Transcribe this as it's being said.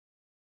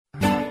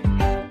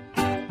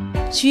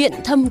Chuyện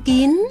thầm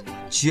kín.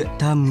 Chuyện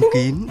thầm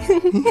kín.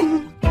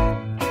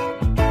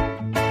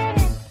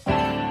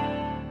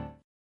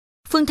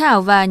 Phương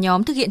Thảo và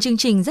nhóm thực hiện chương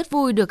trình rất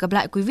vui được gặp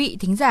lại quý vị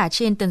thính giả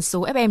trên tần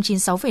số FM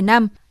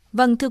 96,5.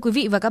 Vâng, thưa quý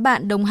vị và các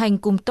bạn, đồng hành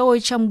cùng tôi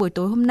trong buổi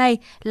tối hôm nay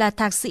là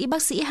Thạc sĩ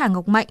bác sĩ Hà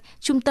Ngọc Mạnh,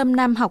 Trung tâm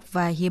Nam học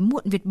và Hiếm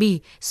muộn Việt Bỉ,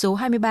 số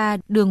 23,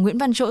 đường Nguyễn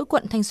Văn Trỗi,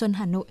 quận Thanh Xuân,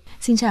 Hà Nội.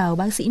 Xin chào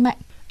bác sĩ Mạnh.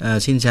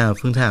 Xin chào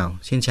Phương Thảo,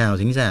 xin chào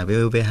thính giả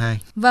VOV2.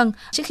 Vâng,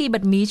 trước khi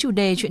bật mí chủ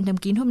đề chuyện thầm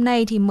kín hôm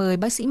nay thì mời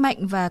bác sĩ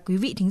Mạnh và quý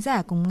vị thính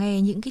giả cùng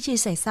nghe những cái chia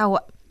sẻ sau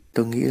ạ.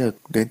 Tôi nghĩ là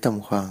đến tầm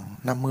khoảng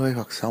 50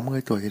 hoặc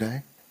 60 tuổi gì đấy.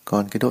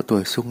 Còn cái độ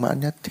tuổi sung mãn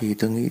nhất thì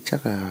tôi nghĩ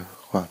chắc là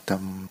khoảng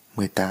tầm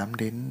 18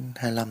 đến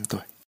 25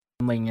 tuổi.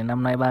 Mình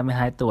năm nay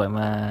 32 tuổi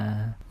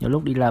mà nhiều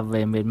lúc đi làm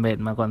về mệt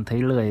mà còn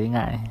thấy lười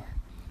ngại.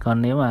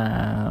 Còn nếu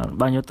mà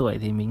bao nhiêu tuổi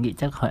thì mình nghĩ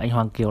chắc hỏi anh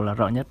Hoàng Kiều là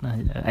rõ nhất.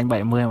 Anh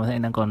 70 mà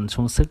anh đang còn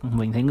sung sức,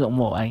 mình thấy ngưỡng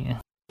mộ anh.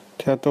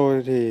 Theo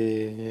tôi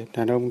thì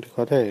đàn ông thì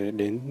có thể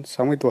đến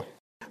 60 tuổi.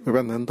 Với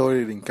bản thân tôi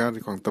thì đỉnh cao thì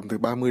khoảng tầm từ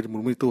 30 đến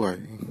 40 tuổi.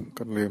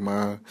 Còn về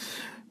mà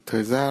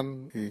thời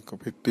gian thì có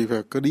phải tùy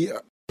vào cơ địa.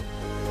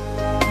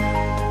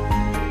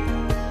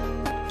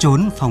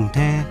 Trốn phòng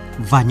the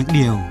và những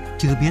điều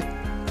chưa biết.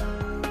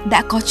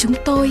 Đã có chúng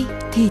tôi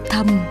thì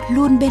thầm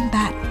luôn bên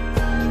bạn.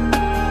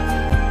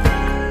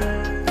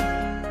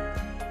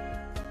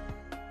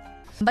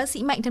 Bác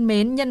sĩ Mạnh thân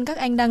mến, nhân các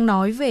anh đang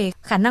nói về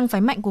khả năng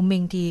phái mạnh của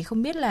mình thì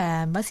không biết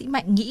là bác sĩ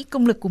Mạnh nghĩ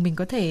công lực của mình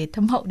có thể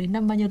thâm hậu đến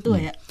năm bao nhiêu tuổi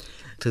ạ?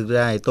 Thực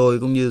ra thì tôi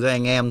cũng như các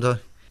anh em thôi.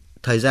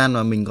 Thời gian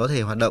mà mình có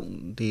thể hoạt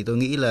động thì tôi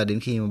nghĩ là đến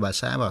khi mà bà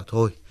xã bảo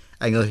thôi,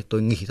 anh ơi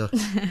tôi nghỉ thôi.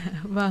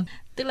 Vâng,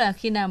 tức là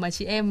khi nào mà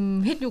chị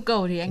em hết nhu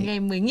cầu thì anh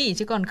em mới nghỉ,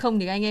 chứ còn không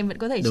thì anh em vẫn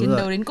có thể chiến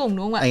đấu đến cùng,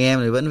 đúng không ạ? Anh em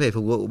thì vẫn phải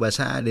phục vụ bà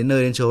xã đến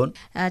nơi đến chốn.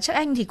 Chắc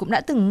anh thì cũng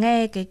đã từng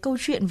nghe cái câu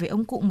chuyện về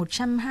ông cụ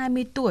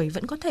 120 tuổi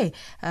vẫn có thể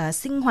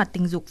sinh hoạt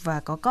tình dục và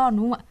có con,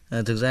 đúng không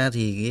ạ? Thực ra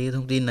thì cái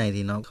thông tin này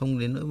thì nó không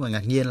đến nỗi mà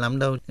ngạc nhiên lắm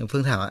đâu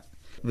Phương Thảo ạ.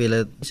 Vì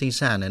là sinh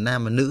sản ở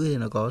nam và nữ thì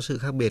nó có sự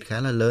khác biệt khá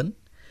là lớn.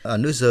 Ở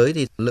nữ giới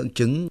thì lượng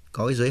trứng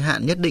có cái giới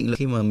hạn nhất định là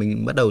khi mà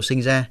mình bắt đầu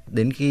sinh ra.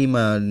 Đến khi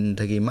mà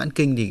thời kỳ mãn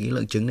kinh thì cái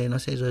lượng trứng đấy nó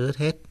sẽ rơi rớt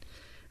hết.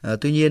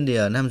 Tuy nhiên thì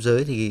ở nam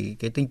giới thì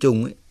cái tinh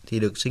trùng ấy thì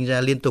được sinh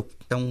ra liên tục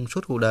trong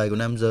suốt cuộc đời của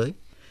nam giới.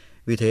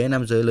 Vì thế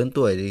nam giới lớn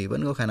tuổi thì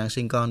vẫn có khả năng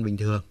sinh con bình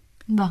thường.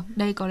 Vâng,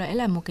 đây có lẽ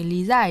là một cái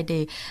lý giải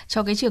để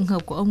cho cái trường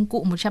hợp của ông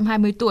cụ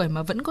 120 tuổi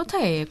mà vẫn có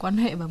thể quan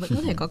hệ và vẫn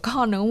có thể có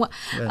con, đúng không ạ?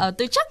 Vâng.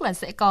 Tôi chắc là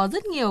sẽ có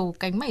rất nhiều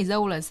cánh mày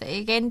râu là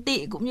sẽ ghen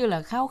tị cũng như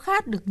là khao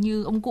khát được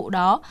như ông cụ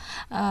đó.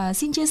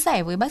 Xin chia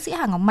sẻ với bác sĩ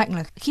Hà Ngọc Mạnh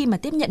là khi mà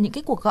tiếp nhận những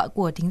cái cuộc gọi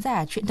của thính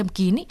giả chuyện thầm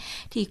kín ý,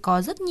 thì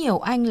có rất nhiều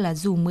anh là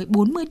dù mới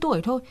 40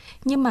 tuổi thôi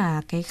nhưng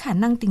mà cái khả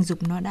năng tình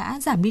dục nó đã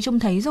giảm đi trông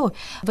thấy rồi.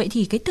 Vậy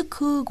thì cái thực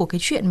hư của cái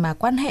chuyện mà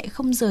quan hệ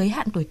không giới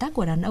hạn tuổi tác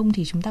của đàn ông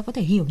thì chúng ta có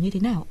thể hiểu như thế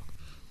nào?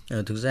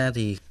 Thực ra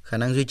thì khả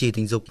năng duy trì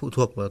tình dục phụ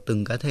thuộc vào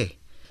từng cá thể.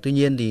 Tuy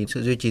nhiên thì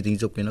sự duy trì tình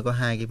dục thì nó có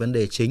hai cái vấn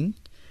đề chính.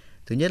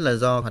 Thứ nhất là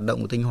do hoạt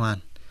động của tinh hoàn,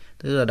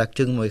 tức là đặc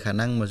trưng với khả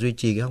năng mà duy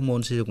trì cái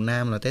hormone sinh dục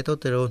nam là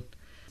testosterone.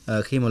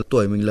 Khi mà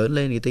tuổi mình lớn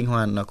lên thì tinh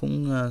hoàn nó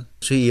cũng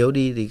suy yếu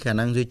đi thì khả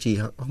năng duy trì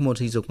hormone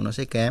sinh dục nó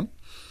sẽ kém.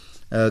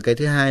 Cái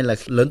thứ hai là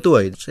lớn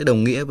tuổi sẽ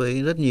đồng nghĩa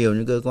với rất nhiều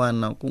những cơ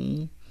quan nó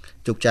cũng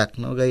trục trặc,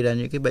 nó gây ra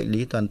những cái bệnh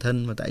lý toàn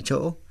thân và tại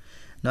chỗ,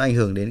 nó ảnh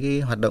hưởng đến cái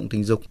hoạt động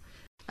tình dục.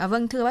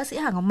 Vâng, thưa bác sĩ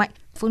Hà Ngọc Mạnh,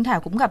 Phương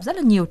Thảo cũng gặp rất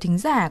là nhiều thính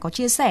giả có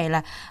chia sẻ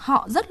là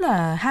họ rất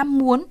là ham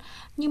muốn,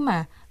 nhưng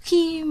mà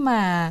khi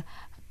mà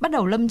bắt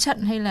đầu lâm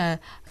trận hay là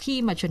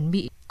khi mà chuẩn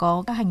bị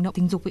có các hành động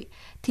tình dục ý,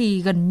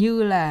 thì gần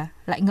như là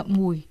lại ngậm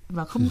ngùi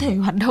và không thể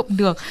hoạt động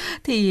được.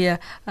 Thì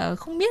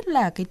không biết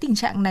là cái tình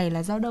trạng này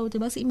là do đâu thưa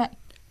bác sĩ Mạnh?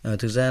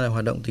 Thực ra là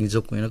hoạt động tình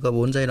dục thì nó có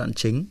 4 giai đoạn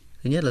chính.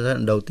 Thứ nhất là giai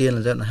đoạn đầu tiên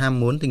là giai đoạn ham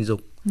muốn tình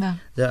dục. Vâng.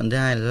 Giai đoạn thứ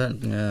hai là giai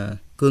đoạn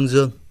cương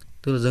dương,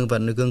 tức là dương vật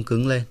nó cương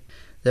cứng lên.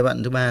 Giai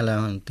đoạn thứ ba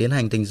là tiến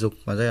hành tình dục,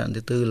 và giai đoạn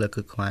thứ tư là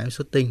cực khoái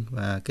xuất tinh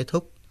và kết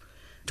thúc.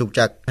 Trục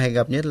trặc hay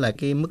gặp nhất là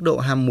cái mức độ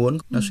ham muốn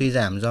nó suy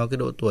giảm do cái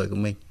độ tuổi của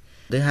mình.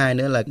 Thứ hai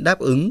nữa là đáp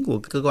ứng của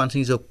cơ quan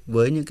sinh dục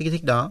với những cái kích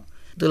thích đó,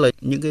 tức là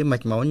những cái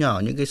mạch máu nhỏ,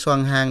 những cái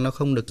xoang hang nó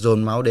không được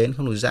dồn máu đến,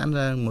 không được giãn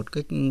ra một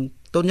cách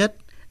tốt nhất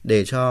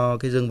để cho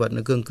cái dương vật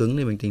nó cương cứng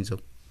để mình tình dục.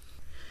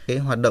 Cái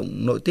hoạt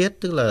động nội tiết,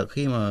 tức là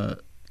khi mà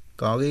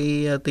có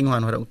cái tinh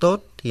hoàn hoạt động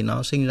tốt thì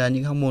nó sinh ra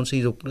những hormone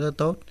sinh dục rất là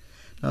tốt,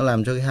 nó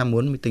làm cho cái ham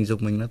muốn tình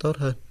dục mình nó tốt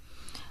hơn.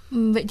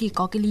 Vậy thì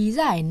có cái lý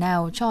giải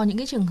nào cho những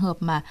cái trường hợp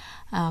mà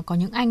có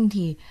những anh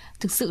thì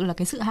thực sự là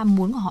cái sự ham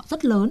muốn của họ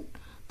rất lớn,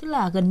 tức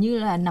là gần như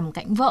là nằm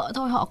cạnh vợ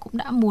thôi họ cũng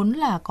đã muốn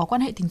là có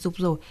quan hệ tình dục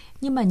rồi,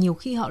 nhưng mà nhiều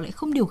khi họ lại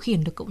không điều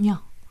khiển được cậu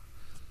nhỏ?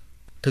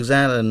 Thực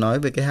ra là nói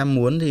về cái ham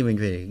muốn thì mình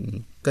phải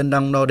cân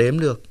đong đo đếm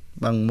được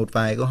bằng một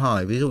vài câu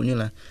hỏi. Ví dụ như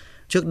là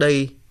trước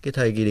đây cái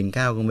thời kỳ đỉnh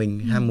cao của mình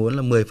ham muốn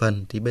là 10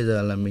 phần thì bây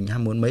giờ là mình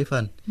ham muốn mấy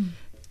phần.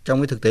 Trong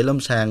cái thực tế lâm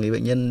sàng thì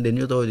bệnh nhân đến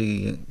cho tôi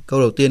thì câu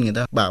đầu tiên người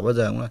ta bảo bao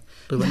giờ cũng là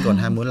tôi vẫn còn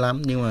ham muốn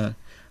lắm, nhưng mà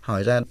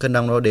hỏi ra cân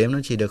đong đo đếm nó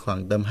chỉ được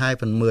khoảng tầm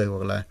 2/10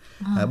 hoặc là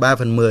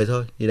 3/10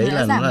 thôi. Thì đấy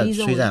là nó là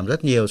suy giảm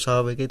rất nhiều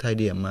so với cái thời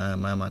điểm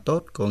mà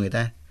tốt của người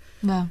ta.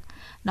 Vâng.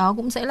 đó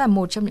cũng sẽ là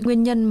một trong những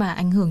nguyên nhân mà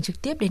ảnh hưởng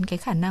trực tiếp đến cái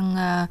khả năng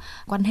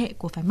quan hệ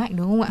của phái Mạnh,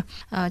 đúng không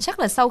ạ? Chắc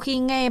là sau khi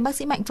nghe bác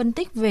sĩ Mạnh phân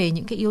tích về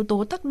những cái yếu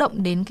tố tác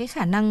động đến cái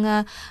khả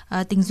năng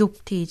tình dục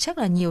thì chắc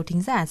là nhiều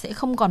thính giả sẽ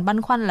không còn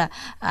băn khoăn là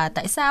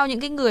tại sao những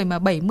cái người mà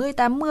 70,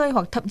 80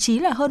 hoặc thậm chí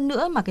là hơn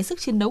nữa mà cái sức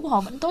chiến đấu của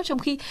họ vẫn tốt, trong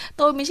khi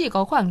tôi mới chỉ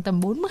có khoảng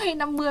tầm 40,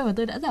 50 mà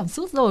tôi đã giảm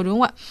sút rồi,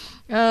 đúng không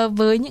ạ?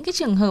 Với những cái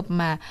trường hợp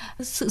mà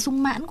sự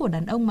sung mãn của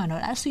đàn ông mà nó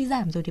đã suy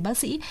giảm rồi thì bác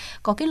sĩ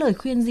có cái lời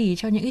khuyên gì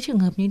cho những cái trường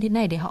hợp như thế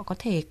này để họ có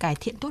thể cải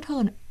thiện tốt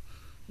hơn ạ?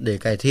 Để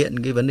cải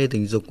thiện cái vấn đề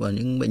tình dục ở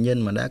những bệnh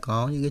nhân mà đã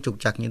có những cái trục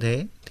trặc như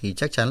thế thì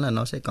chắc chắn là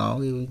nó sẽ có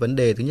cái vấn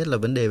đề, thứ nhất là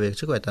vấn đề về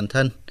sức khỏe toàn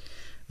thân,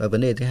 và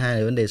vấn đề thứ hai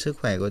là vấn đề sức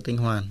khỏe của tinh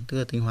hoàn, tức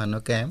là tinh hoàn nó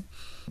kém.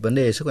 Vấn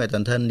đề sức khỏe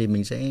toàn thân thì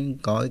mình sẽ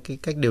có cái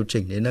cách điều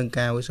chỉnh để nâng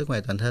cao cái sức khỏe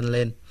toàn thân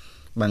lên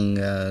bằng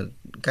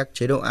các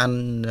chế độ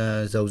ăn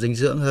giàu dinh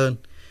dưỡng hơn.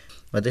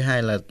 Và thứ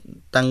hai là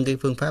tăng cái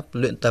phương pháp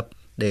luyện tập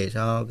để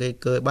cho cái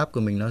cơ bắp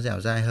của mình nó dẻo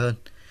dai hơn.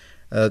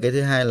 Cái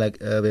thứ hai là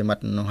về mặt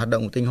hoạt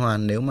động của tinh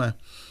hoàn, nếu mà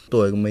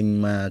tuổi của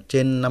mình mà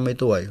trên 50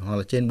 tuổi hoặc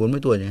là trên 40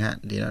 tuổi chẳng hạn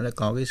thì nó đã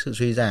có cái sự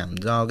suy giảm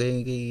do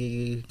cái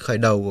khởi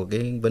đầu của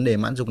cái vấn đề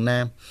mãn dục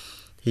nam.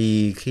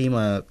 Thì khi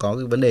mà có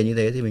cái vấn đề như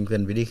thế thì mình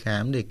cần phải đi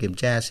khám để kiểm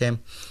tra xem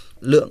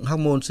lượng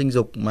hormone sinh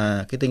dục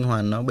mà cái tinh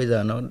hoàn nó bây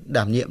giờ nó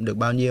đảm nhiệm được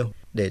bao nhiêu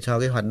để cho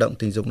cái hoạt động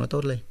tình dục nó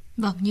tốt lên.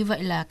 Vâng, như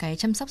vậy là cái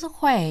chăm sóc sức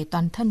khỏe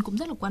toàn thân cũng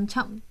rất là quan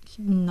trọng.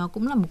 Nó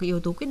cũng là một cái yếu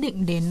tố quyết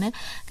định đến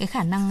cái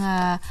khả năng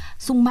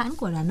sung mãn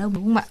của đàn ông,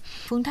 đúng không ạ?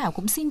 Phương Thảo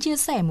cũng xin chia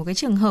sẻ một cái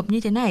trường hợp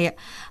như thế này ạ.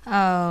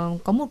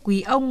 Có một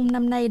quý ông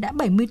năm nay đã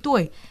 70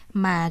 tuổi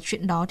mà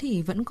chuyện đó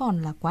thì vẫn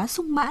còn là quá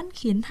sung mãn,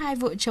 khiến hai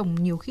vợ chồng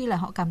nhiều khi là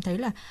họ cảm thấy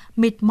là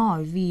mệt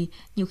mỏi vì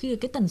nhiều khi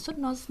cái tần suất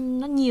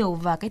nó nhiều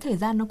và cái thời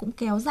gian nó cũng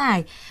kéo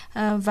dài,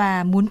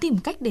 và muốn tìm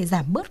cách để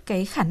giảm bớt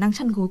cái khả năng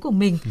chăn gối của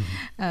mình.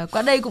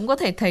 Qua đây cũng có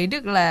thể thấy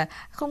được là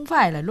không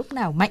phải là lúc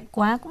nào mạnh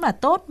quá cũng là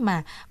tốt,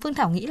 mà Phương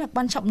Thảo nghĩ là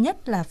quan trọng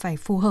nhất là phải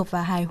phù hợp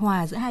và hài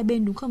hòa giữa hai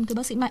bên, đúng không thưa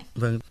bác sĩ Mạnh?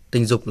 Vâng,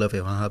 tình dục là phải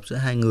hòa hợp giữa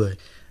hai người.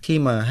 Khi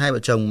mà hai vợ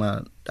chồng mà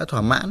đã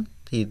thỏa mãn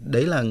thì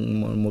đấy là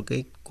một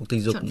cái cuộc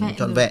tình dục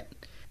trọn vẹn.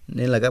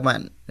 Nên là các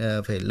bạn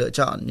phải lựa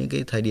chọn những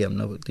cái thời điểm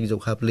nào tình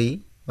dục hợp lý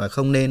và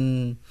không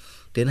nên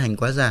tiến hành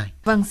quá dài.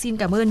 Vâng, xin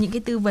cảm ơn những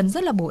cái tư vấn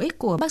rất là bổ ích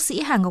của bác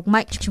sĩ Hà Ngọc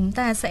Mạnh. Chúng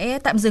ta sẽ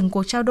tạm dừng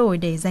cuộc trao đổi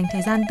để dành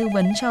thời gian tư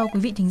vấn cho quý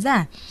vị thính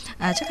giả.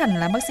 Chắc hẳn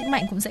là bác sĩ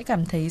Mạnh cũng sẽ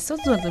cảm thấy sốt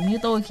ruột giống như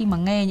tôi khi mà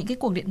nghe những cái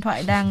cuộc điện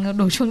thoại đang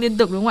đổ chuông liên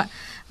tục, đúng không ạ?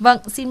 Vâng,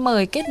 xin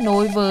mời kết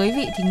nối với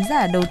vị thính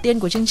giả đầu tiên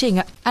của chương trình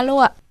ạ.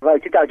 Alo ạ. Vâng,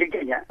 xin chào chương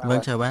trình ạ. Vâng,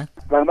 chào bác.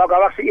 Vâng, báo cáo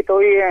bác sĩ,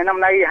 tôi năm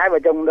nay hai vợ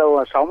chồng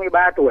đều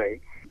 63 tuổi.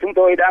 Chúng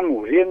tôi đã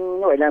ngủ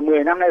riêng vậy là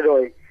 10 năm nay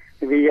rồi.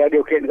 Vì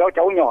điều kiện các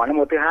cháu nhỏ là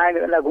một, thứ hai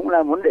nữa là cũng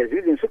là muốn để giữ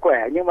gìn sức khỏe,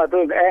 nhưng mà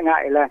tôi e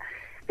ngại là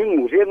cái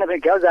ngủ riêng nó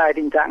kéo dài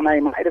tình trạng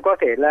này mãi thì có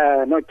thể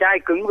là nó chai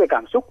cứng về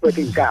cảm xúc, về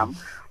tình cảm,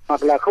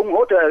 hoặc là không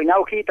hỗ trợ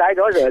nhau khi trái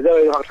gió dở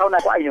rời, hoặc sau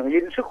này có ảnh hưởng gì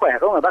đến sức khỏe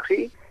không hả bác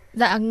sĩ?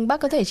 Dạ, bác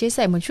có thể chia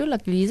sẻ một chút là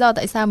lý do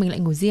tại sao mình lại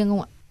ngủ riêng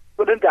không ạ?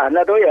 Đơn giản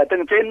là tôi ở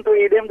tầng trên, tôi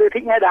đêm tôi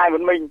thích nghe đài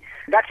một mình,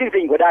 các chương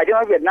trình của Đài Tiếng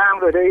nói Việt Nam,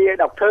 rồi tôi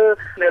đọc thơ,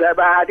 rồi là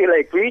bà thì lại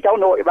quý cháu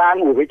nội, bà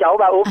ngủ với cháu,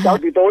 bà ôm cháu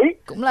từ tối.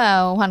 Cũng là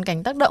hoàn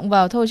cảnh tác động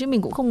vào thôi chứ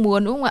mình cũng không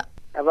muốn, đúng không ạ?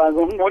 Và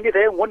cũng muốn như thế,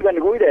 muốn gần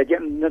gũi để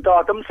chuyện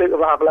cho tâm sự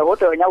và hoặc là hỗ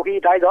trợ nhau khi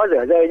trái gió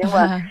rửa rời, nhưng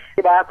mà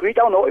bà quý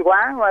cháu nội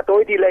quá mà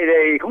tôi thì lại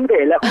không thể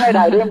là không nghe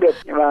đài đêm được.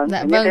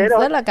 Dạ vâng,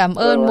 rất là cảm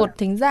ơn một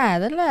thính giả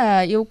rất là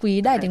yêu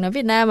quý Đài Tiếng nói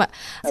Việt Nam ạ.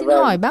 Xin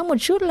hỏi bác một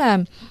chút là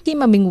khi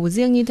mà mình ngủ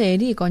riêng như thế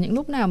thì có những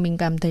lúc nào mình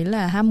cảm thấy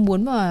là ham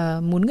muốn và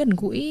muốn gần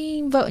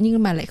gũi vợ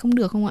nhưng mà lại không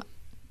được không ạ?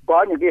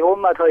 Có những cái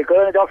hôm mà thời cơ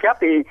cho phép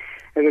thì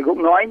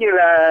cũng nói như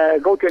là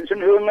câu chuyện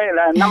Xuân Hương ấy,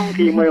 là năm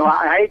thì mười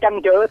họa hay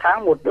trăng chớ,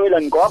 tháng một đôi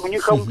lần có cũng như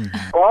không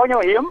có, nhưng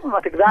mà hiếm. Mà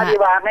thực ra thì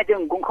bà nghe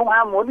chừng cũng không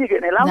ham muốn cái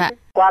chuyện này lắm.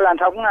 Qua làn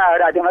sóng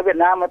Đài Tiếng nói Việt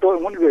Nam mà tôi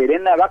muốn gửi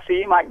đến bác sĩ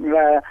Mạnh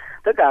và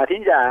tất cả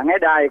thính giả nghe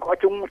đài có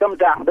chung tâm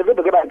trạng. Tôi viết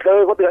được cái bài thơ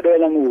có tựa đề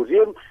là Ngủ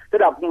Riêng, tôi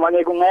đọc mọi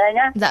người cùng nghe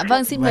nhé. Dạ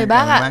vâng, xin mời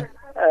bác ạ.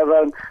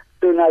 Vâng,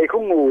 từ ngày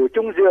không ngủ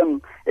chung giường,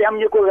 em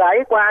như cô gái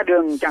qua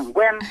đường chẳng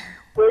quen,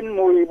 quên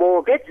mùi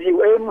bồ kết dịu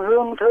êm,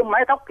 hương thơm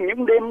mái tóc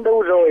những đêm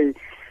đâu rồi,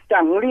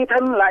 chẳng ly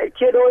thân lại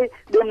chia đôi,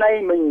 đêm nay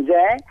mình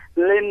rẽ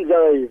lên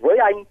rời với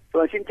anh.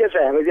 Tôi xin chia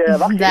sẻ với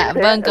bác sĩ. Dạ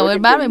vâng, cảm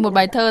ơn bác về một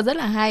bài thơ rất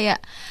là hay ạ.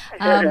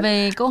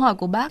 Về câu hỏi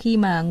của bác, khi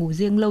mà ngủ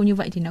riêng lâu như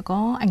vậy thì nó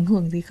có ảnh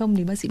hưởng gì không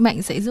thì bác sĩ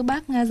Mạnh sẽ giúp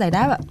bác giải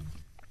đáp ạ.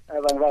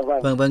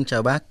 Vâng,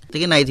 chào bác. Thế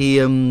cái này thì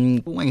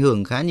cũng ảnh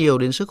hưởng khá nhiều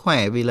đến sức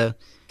khỏe, vì là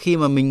khi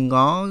mà mình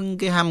có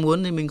cái ham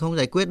muốn thì mình không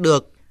giải quyết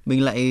được,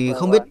 mình lại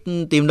không biết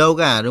tìm đâu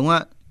cả, đúng không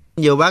ạ?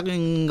 Nhiều bác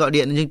gọi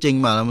điện đến chương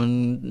trình bảo là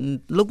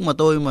lúc mà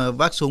tôi mà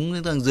vác súng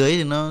đến tầng dưới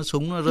thì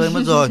súng nó rơi mất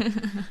rồi.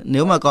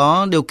 Nếu mà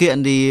có điều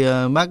kiện thì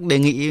bác đề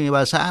nghị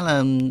bà xã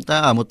là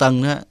ta ở một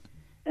tầng nữa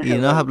thì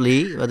nó hợp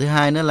lý. Và thứ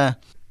hai nữa là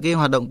cái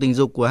hoạt động tình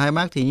dục của hai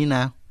bác thì như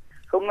nào?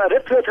 Không, là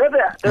rất thưa thớt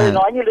đấy ạ. Tôi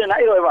nói như lúc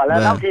nãy rồi, bảo là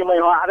năm thì mười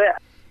họa đấy ạ.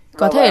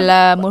 Có thể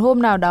là một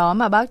hôm nào đó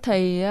mà bác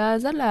thấy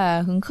rất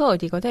là hứng khởi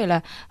thì có thể là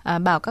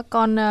bảo các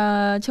con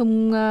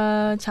trông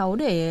cháu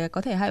để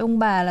có thể hai ông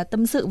bà là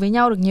tâm sự với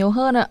nhau được nhiều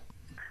hơn ạ.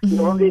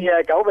 Nhiều hôm thì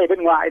cháu về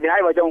bên ngoại thì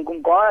hai vợ chồng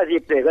cũng có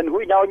dịp để gần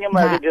gũi nhau, nhưng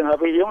mà cái trường hợp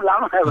thì hiếm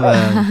lắm.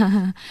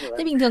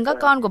 Thế bình thường các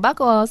con của bác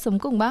có sống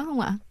cùng bác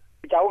không ạ?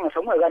 Cháu là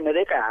sống ở gần ở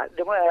đấy cả,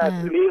 đúng là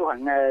cự ly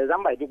khoảng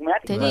 70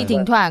 mét. Thế thì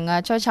thỉnh thoảng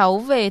cho cháu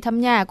về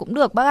thăm nhà cũng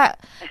được bác ạ.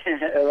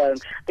 Vâng,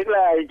 tức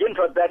là chiến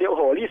thuật điệu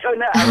hổ Lý Sơn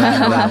ạ.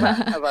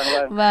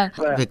 Vâng.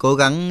 Phải cố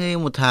gắng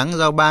một tháng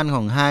giao ban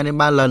khoảng 2 đến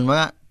 3 lần bác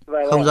ạ.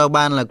 Không giao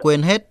ban là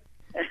quên hết.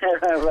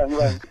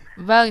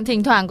 Vâng,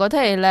 thỉnh thoảng có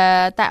thể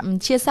là tạm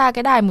chia xa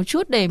cái đài một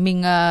chút để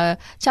mình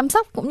chăm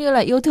sóc cũng như là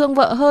yêu thương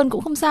vợ hơn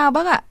cũng không sao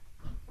bác ạ.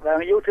 Vâng,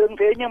 yêu thương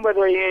thế nhưng mà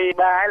rồi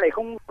bà ấy lại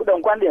không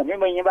đồng quan điểm với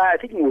mình, bà ấy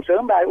thích ngủ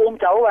sớm, bà ấy ôm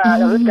cháu và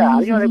tất cả,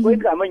 nhưng mà lại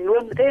quên cả mình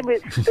luôn. Thế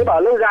tôi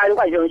bảo lâu dài nó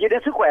ảnh hưởng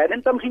đến sức khỏe,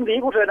 đến tâm sinh lý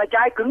của rồi, là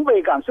trái cứng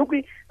về cảm xúc đi.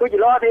 Tôi chỉ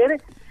lo thế đấy.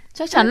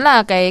 Chắc chắn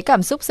là cái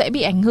cảm xúc sẽ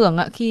bị ảnh hưởng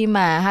ạ, khi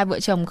mà hai vợ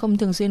chồng không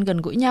thường xuyên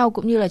gần gũi nhau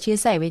cũng như là chia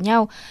sẻ với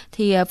nhau.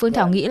 Thì Phương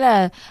Thảo nghĩ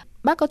là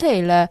bác có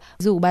thể là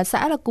rủ bà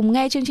xã là cùng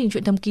nghe chương trình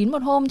Chuyện Thầm Kín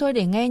một hôm thôi,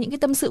 để nghe những cái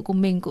tâm sự của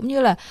mình, cũng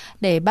như là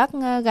để bác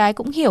gái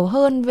cũng hiểu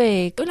hơn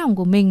về nỗi lòng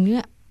của mình nữa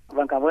ạ.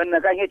 Vâng, cảm ơn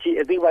các anh chị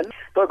tư vấn.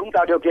 Tôi cũng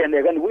tạo điều kiện để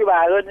gần gũi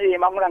bà hơn, thì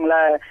mong rằng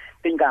là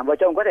tình cảm vợ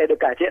chồng có thể được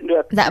cải thiện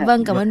được. Dạ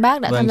vâng, cảm ơn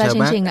bác đã tham gia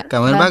chương trình ạ.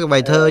 Cảm ơn bác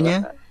bài thơ nhé.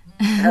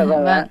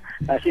 Vâng.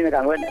 Xin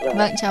cảm ơn.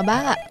 Vâng, chào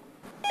bác ạ.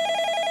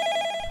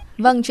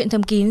 Vâng, Chuyện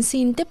Thầm Kín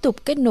xin tiếp tục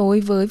kết nối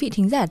với vị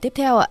thính giả tiếp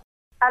theo ạ.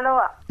 Alo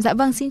ạ. Dạ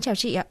vâng, xin chào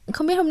chị ạ.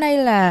 Không biết hôm nay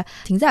là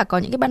thính giả có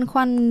những cái băn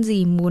khoăn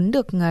gì muốn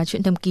được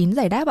Chuyện Thầm Kín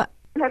giải đáp ạ?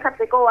 Nói thật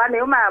với cô,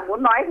 nếu mà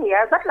muốn nói thì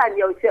rất là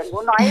nhiều chuyện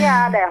muốn nói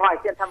để hỏi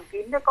Chuyện Thầm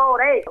Kín cho cô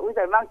đấy. Ui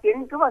giời, mang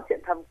tiếng cứ vào Chuyện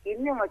Thầm Kín,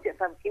 nhưng mà Chuyện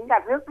Thầm Kín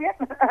gạt nước viết.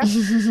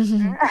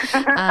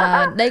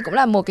 Đây cũng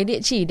là một cái địa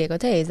chỉ để có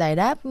thể giải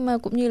đáp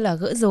cũng như là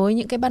gỡ rối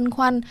những cái băn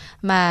khoăn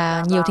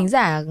mà nhiều thính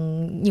giả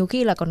nhiều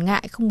khi là còn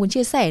ngại không muốn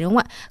chia sẻ, đúng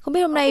không ạ? Không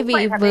biết hôm nay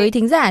với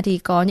thính giả thì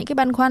có những cái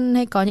băn khoăn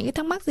hay có những cái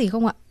thắc mắc gì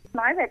không ạ?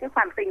 Nói về cái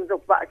khoản tình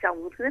dục vợ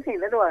chồng thứ thì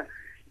nó đùa.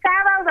 Chả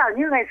bao giờ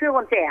như ngày xưa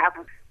còn trẻ.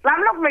 Lắm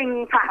lúc mình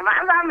thỏa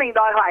mãn ra mình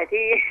đòi hỏi thì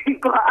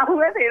của ông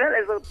ấy thì nó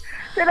lại rụt.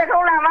 Thế lại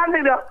không làm ăn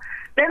được.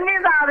 Đến bây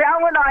giờ thì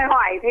ông ấy đòi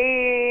hỏi thì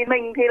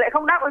mình thì lại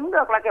không đáp ứng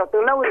được, là kiểu từ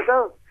lâu rồi cơ.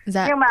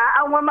 Dạ. Nhưng mà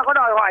ông ấy mà có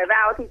đòi hỏi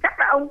vào thì chắc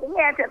là ông cũng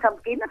nghe Chuyện Thầm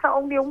Kín, là sao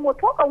ông đi ông mua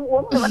thuốc ông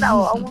uống rồi bắt đầu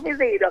ông cái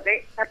gì được ấy.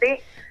 Thật ý.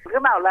 Cứ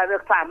bảo là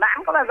được thỏa mãn,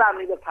 có bao giờ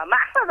mình được thỏa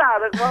mãn bao giờ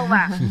được không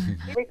mà.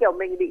 Cái kiểu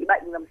mình bị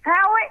bệnh làm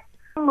sao ấy.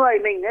 Người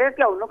mình ấy,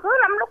 kiểu nó cứ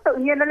lắm lúc tự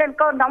nhiên nó lên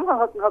cơn nóng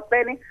hực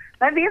lên ấy.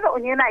 Nói ví dụ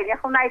như này nhé,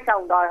 hôm nay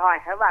chồng đòi hỏi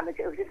các bạn là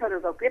chịu chứ thôi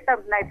được rồi, quyết tâm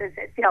nay tôi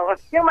sẽ chiều.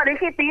 Nhưng mà đến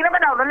khi tí nó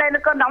bắt đầu nó lên, nó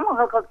cơn nóng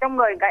hực trong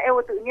người, cái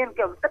yêu tự nhiên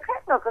kiểu tức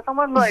hết rồi, xong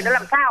rồi người nó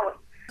làm sao ấy.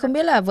 Không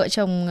biết là vợ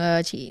chồng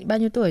chị bao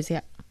nhiêu tuổi rồi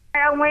ạ?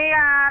 Ông ấy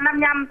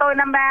 55, tôi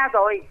 53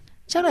 rồi.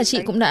 Chắc là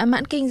chị cũng đã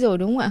mãn kinh rồi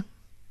đúng không ạ?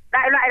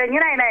 Đại loại là như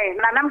này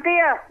là năm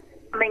kia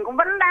mình cũng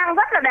vẫn đang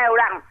rất là đều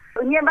đặn,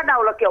 tự nhiên bắt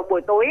đầu là kiểu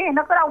buổi tối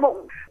nó cứ đau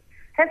bụng.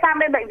 Thế sang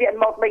bên bệnh viện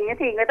một mình ấy,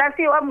 thì người ta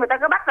siêu âm, người ta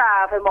cứ bắt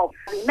là phải mổ,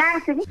 bị nang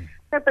trứng.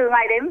 Từ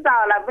ngày đến giờ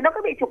là nó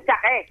cứ bị trục trặc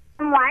ấy.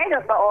 Năm ngoái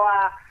được độ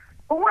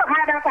cũng được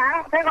 2-3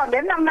 tháng. Thế còn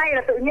đến năm nay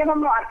là tự nhiên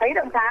hôm nọ thấy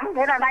được tháng,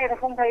 thế là nay là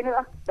không thấy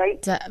nữa. Đấy.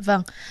 Dạ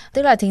vâng.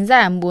 Tức là thính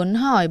giả muốn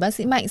hỏi bác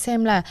sĩ Mạnh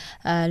xem là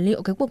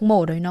liệu cái cuộc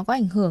mổ đấy nó có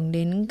ảnh hưởng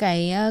đến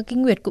cái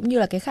kinh nguyệt cũng như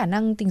là cái khả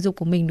năng tình dục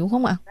của mình đúng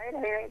không ạ?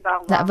 Đấy,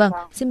 vâng. Dạ vâng.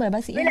 Xin mời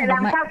bác sĩ. Với lại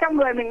làm sao trong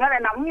người mình nó lại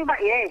nóng như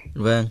vậy ấy.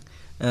 Vâng.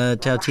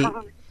 Chào chị.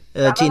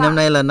 Chị năm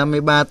nay là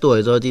 53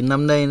 tuổi rồi, thì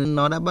năm nay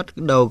nó đã bắt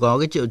đầu có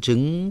cái triệu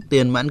chứng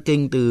tiền mãn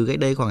kinh từ cách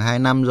đây khoảng 2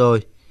 năm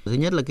rồi. Thứ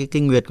nhất là cái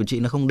kinh nguyệt của chị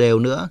nó không đều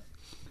nữa.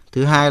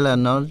 Thứ hai là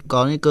nó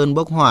có những cơn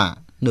bốc hỏa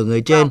nửa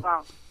người trên.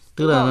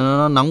 Tức là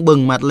nó nóng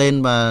bừng mặt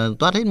lên và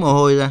toát hết mồ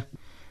hôi ra.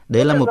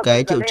 Đấy là một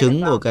cái triệu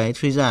chứng của cái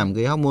suy giảm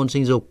cái hormone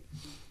sinh dục.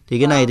 Thì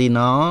cái này thì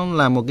nó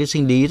là một cái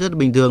sinh lý rất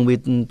bình thường, vì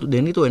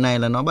đến cái tuổi này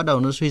là nó bắt đầu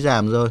nó suy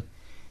giảm rồi.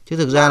 Chứ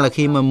thực ra là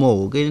khi mà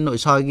mổ cái nội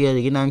soi kia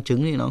thì cái nang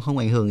trứng thì nó không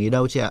ảnh hưởng gì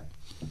đâu chị ạ.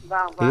 Thì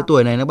cái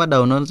tuổi này nó bắt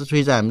đầu nó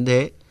suy giảm như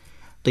thế.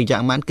 Tình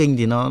trạng mãn kinh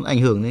thì nó ảnh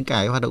hưởng đến cả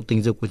cái hoạt động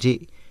tình dục của chị.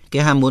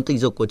 Cái ham muốn tình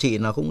dục của chị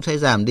nó cũng sẽ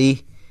giảm đi.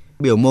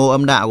 Biểu mô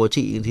âm đạo của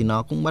chị thì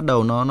nó cũng bắt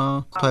đầu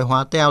nó thoái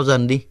hóa teo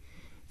dần đi.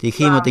 Thì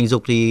khi mà tình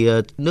dục thì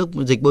nước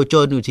dịch bôi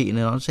trơn của chị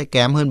nó sẽ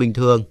kém hơn bình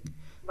thường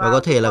và có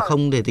thể là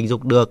không thể tình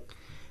dục được.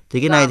 Thì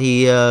cái này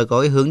thì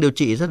có cái hướng điều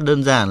trị rất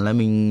đơn giản là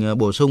mình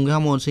bổ sung cái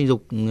hormone sinh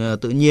dục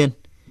tự nhiên.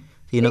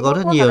 Thì nó có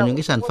rất nhiều những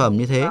cái sản phẩm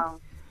như thế.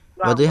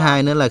 Và thứ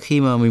hai nữa là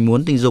khi mà mình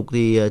muốn tình dục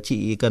thì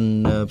chị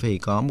cần phải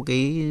có một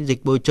cái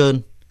dịch bôi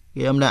trơn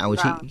cái âm đạo của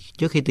chị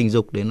trước khi tình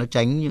dục để nó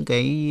tránh những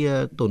cái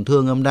tổn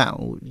thương âm đạo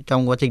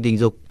trong quá trình tình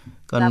dục.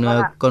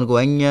 Còn của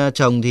anh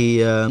chồng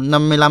thì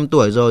 55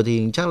 tuổi rồi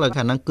thì chắc là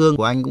khả năng cương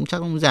của anh cũng chắc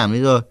cũng giảm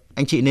đi rồi.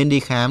 Anh chị nên đi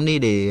khám đi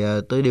để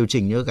tôi điều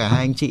chỉnh cho cả hai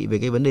anh chị về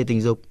cái vấn đề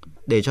tình dục,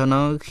 để cho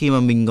nó khi mà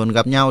mình còn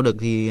gặp nhau được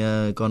thì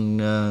còn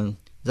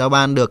giao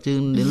ban được,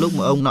 chứ đến lúc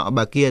mà ông nọ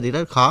bà kia thì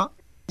rất khó.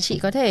 Chị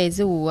có thể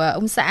rủ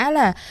ông xã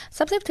là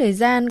sắp xếp thời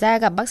gian ra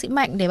gặp bác sĩ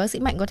Mạnh để bác sĩ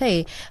Mạnh có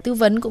thể tư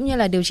vấn cũng như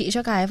là điều trị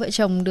cho cả hai vợ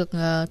chồng được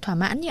thỏa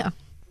mãn nhỉ ạ?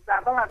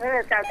 Dạ vâng, thế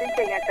là chào chương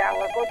trình, chào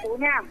cô chú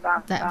nha.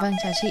 Dạ vâng,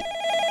 chào chị.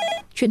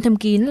 Chuyện Thầm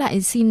Kín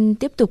lại xin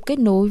tiếp tục kết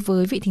nối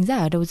với vị thính giả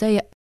ở đầu dây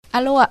ạ.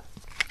 Alo ạ.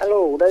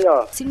 Alo, đây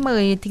rồi. Xin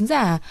mời thính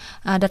giả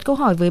đặt câu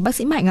hỏi với bác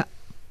sĩ Mạnh ạ.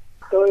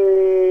 Tôi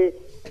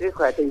sức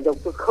khỏe tình dục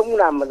tôi không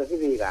làm được cái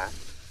gì cả.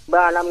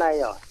 3 năm nay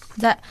rồi.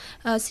 Dạ,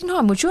 xin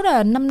hỏi một chút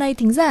là năm nay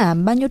thính giả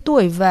bao nhiêu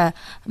tuổi và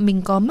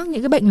mình có mắc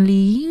những cái bệnh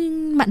lý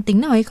mãn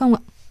tính nào hay không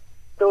ạ?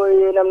 Tôi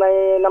năm nay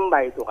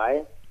 57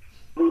 tuổi,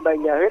 bị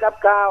bệnh huyết áp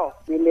cao,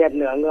 bị liệt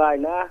nửa người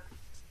nữa.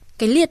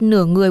 Cái liệt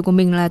nửa người của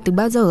mình là từ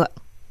bao giờ ạ?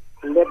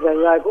 Liệt nửa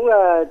người cũng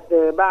là từ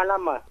 3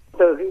 năm rồi,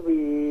 từ khi bị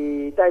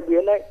tai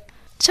biến đấy.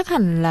 Chắc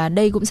hẳn là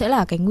đây cũng sẽ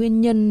là cái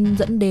nguyên nhân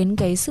dẫn đến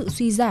cái sự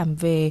suy giảm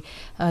về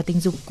tình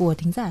dục của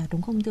thính giả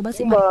đúng không thưa bác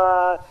sĩ Mạnh?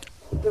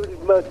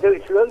 Mà tự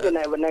sướng thì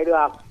này vẫn này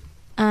được.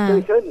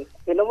 Tự sướng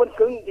thì nó vẫn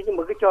cứng, nhưng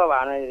mà cứ cho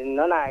vào này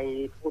nó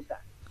lại phụt ra.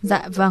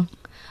 Dạ vâng.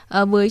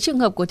 Với trường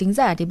hợp của thính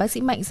giả thì bác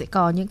sĩ Mạnh sẽ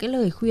có những cái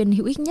lời khuyên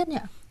hữu ích nhất nhỉ?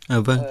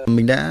 Vâng,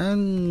 mình đã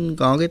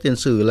có cái tiền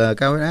sử là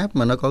cao huyết áp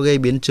mà nó có gây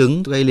biến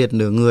chứng, gây liệt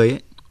nửa người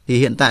ấy. Thì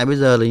hiện tại bây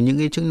giờ là những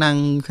cái chức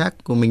năng khác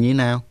của mình như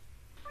nào?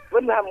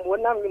 Vẫn làm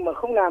muốn làm nhưng mà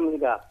không làm gì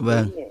được.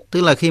 Vâng,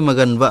 tức là khi mà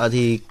gần vợ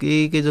thì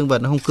cái dương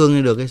vật nó không cương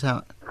lên được hay sao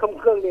ạ? Không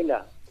cương lên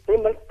được. Thế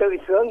mà tự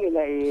sướng thì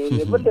này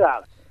vẫn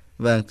được.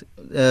 Vâng,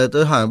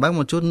 tôi hỏi bác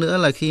một chút nữa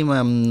là khi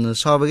mà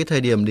so với cái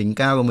thời điểm đỉnh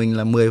cao của mình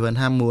là 10 phần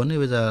ham muốn thì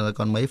bây giờ là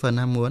còn mấy phần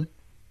ham muốn?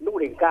 Lúc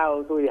đỉnh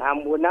cao tôi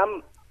ham muốn lắm.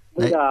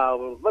 Bây giờ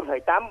vẫn phải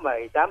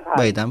 7-8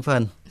 phần. 7-8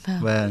 phần.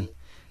 Vâng.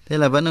 Thế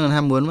là vẫn còn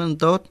ham muốn vẫn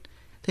tốt.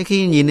 Thế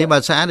khi nhìn thấy bà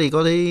xã thì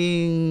có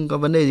thấy có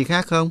vấn đề gì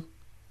khác không?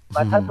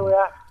 Bà xã tôi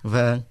á?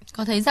 Vâng.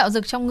 Có thấy dạo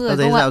dực trong người không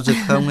ạ? Có thấy dạo dực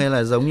không hay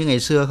là giống như ngày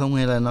xưa không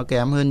hay là nó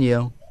kém hơn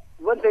nhiều?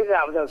 Vẫn thấy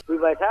dạo dực, vì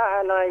bà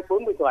xã nay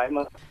 40 tuổi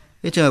mà.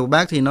 Cái trường hợp của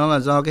bác thì nó là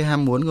do cái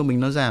ham muốn của mình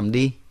nó giảm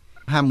đi.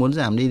 Ham muốn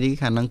giảm đi thì cái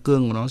khả năng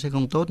cương của nó sẽ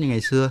không tốt như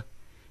ngày xưa.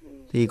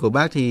 Thì của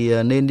bác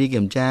thì nên đi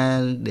kiểm tra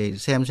để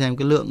xem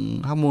cái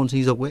lượng hormone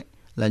sinh dục ấy,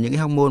 là những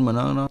cái hormone mà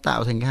nó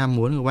tạo thành cái ham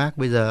muốn của bác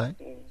bây giờ ấy,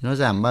 nó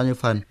giảm bao nhiêu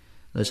phần.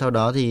 Rồi sau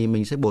đó thì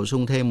mình sẽ bổ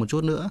sung thêm một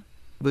chút nữa.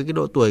 Với cái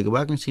độ tuổi của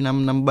bác sinh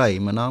năm 57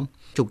 mà nó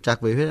trục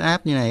trặc về huyết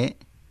áp như này ấy,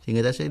 thì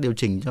người ta sẽ điều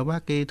chỉnh cho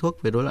bác cái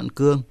thuốc về rối loạn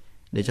cương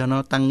để cho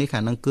nó tăng cái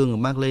khả năng cương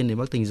của bác lên để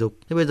bác tình dục.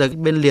 Thế bây giờ cái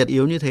bên liệt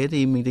yếu như thế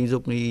thì mình tình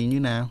dục thì như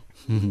nào?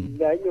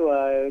 Đấy, nhưng mà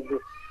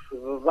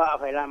vợ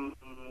phải làm.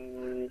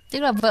 Tức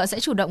là vợ sẽ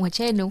chủ động ở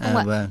trên đúng không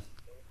ạ? Vâng.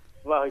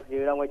 Vợ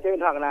chủ động ở trên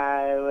hoặc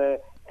là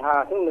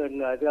thả xuống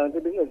nửa giường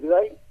tôi đứng ở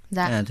dưới.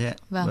 Dạ. Thế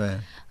vâng.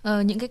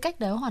 Những cái cách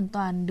đó hoàn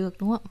toàn được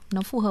đúng không ạ?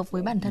 Nó phù hợp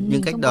với bản thân mình.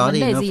 Những cách đó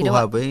thì nó phù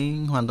hợp với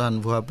hoàn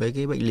toàn phù hợp với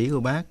cái bệnh lý của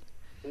bác.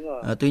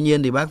 Tuy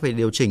nhiên thì bác phải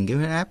điều chỉnh cái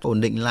huyết áp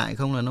ổn định lại,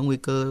 không là nó nguy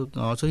cơ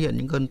có xuất hiện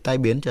những cơn tai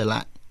biến trở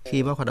lại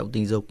khi bác hoạt động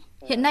tình dục.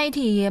 Hiện nay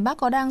thì bác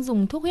có đang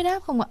dùng thuốc huyết áp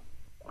không ạ?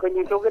 Có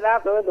những thuốc huyết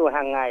áp đó rồi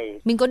hàng ngày.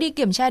 Mình có đi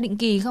kiểm tra định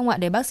kỳ không ạ,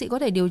 để bác sĩ có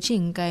thể điều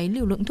chỉnh cái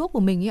liều lượng thuốc của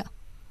mình ấy ạ?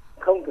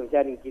 Không kiểm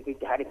tra định kỳ, tôi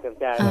chả đi kiểm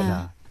tra.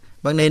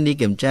 Bác nên đi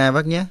kiểm tra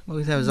bác nhé, bác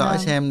theo dõi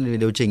xem để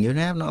điều chỉnh huyết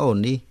áp nó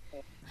ổn đi.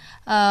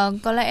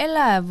 Có lẽ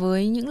là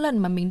với những lần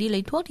mà mình đi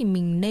lấy thuốc thì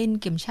mình nên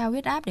kiểm tra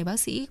huyết áp để bác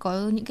sĩ có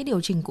những cái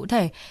điều chỉnh cụ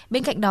thể.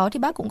 Bên cạnh đó thì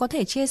bác cũng có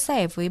thể chia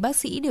sẻ với bác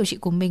sĩ điều trị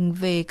của mình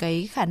về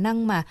cái khả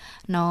năng mà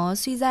nó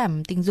suy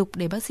giảm tình dục,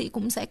 để bác sĩ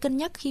cũng sẽ cân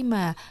nhắc khi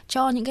mà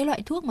cho những cái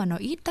loại thuốc mà nó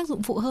ít tác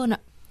dụng phụ hơn ạ.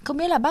 Không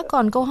biết là bác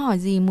còn câu hỏi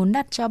gì muốn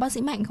đặt cho bác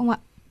sĩ Mạnh không ạ?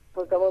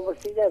 Tôi cảm ơn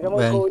bác sĩ nha, cảm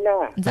ơn cô nha.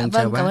 Dạ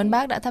vâng, cảm ơn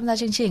bác đã tham gia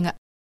chương trình ạ.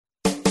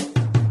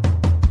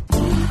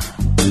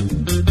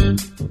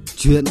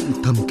 Chuyện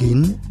thầm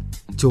kín,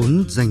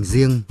 chốn dành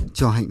riêng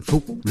cho hạnh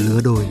phúc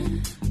lứa đôi.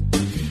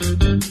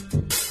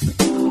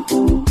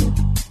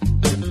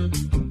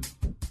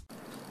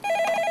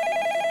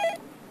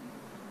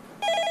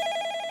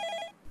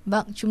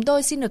 Vâng, chúng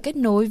tôi xin được kết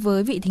nối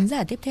với vị thính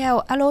giả tiếp theo.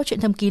 Alo, chuyện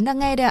thầm kín đang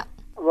nghe đây ạ.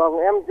 Vâng,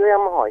 cho em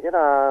hỏi chứ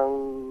là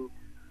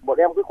bọn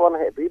em cứ quan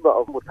hệ với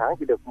vợ một tháng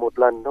chỉ được 1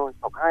 lần thôi,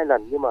 hoặc 2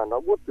 lần, nhưng mà nó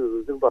buốt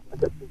từ dương vật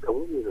dẫn sinh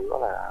thống thì nó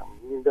là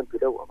nguyên nhân từ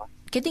đâu ạ?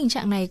 Cái tình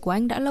trạng này của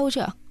anh đã lâu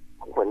chưa ạ?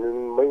 Cũng phải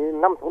mấy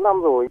 5-6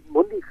 năm rồi,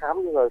 muốn đi khám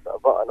nhưng mà sợ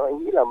vợ nó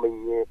nghĩ là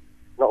mình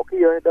nọ kia,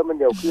 đâm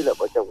nhiều khi là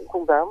vợ chồng cũng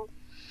không dám.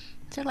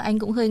 Chắc là anh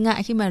cũng hơi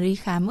ngại khi mà đi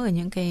khám ở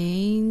những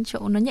cái chỗ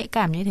nó nhạy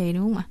cảm như thế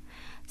đúng không ạ?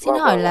 Xin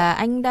hỏi là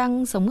anh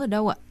đang sống ở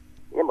đâu ạ?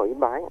 Em ở Yên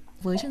Bái.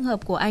 Với trường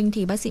hợp của anh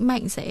thì bác sĩ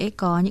Mạnh sẽ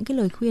có những cái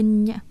lời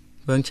khuyên nhỉ?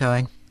 Vâng, chào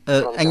anh.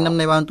 Anh năm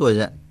nay bao nhiêu tuổi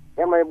rồi ạ?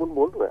 Em nay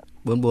 44 tuổi ạ.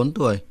 44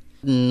 tuổi.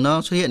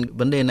 Nó xuất hiện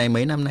vấn đề này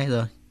mấy năm nay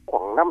rồi?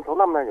 Khoảng 5-6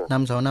 năm nay rồi.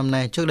 5-6 năm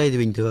nay, trước đây thì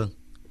bình thường.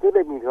 Trước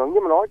đây bình thường,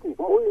 nhưng mà nó chỉ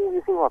có mỗi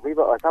sinh hoạt với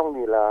vợ ở xong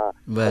thì là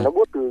nó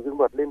buốt từ dương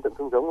vật lên tận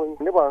xương sống thôi.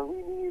 Nếu mà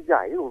đi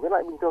giải thì cũng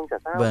lại bình thường chả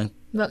sao. Vâng,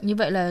 như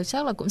vậy là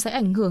chắc là cũng sẽ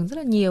ảnh hưởng rất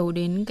là nhiều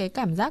đến cái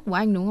cảm giác của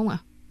anh đúng không ạ?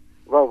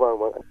 Vâng.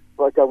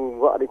 Vợ chồng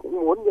vợ thì cũng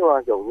muốn nhưng mà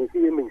kiểu như khi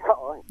mình sợ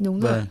ấy. Đúng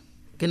rồi.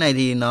 Cái này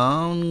thì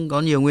nó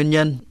có nhiều nguyên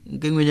nhân.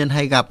 Cái nguyên nhân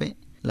hay gặp ấy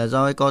là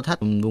do cái co thắt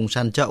vùng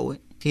sàn chậu ấy.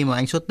 Khi mà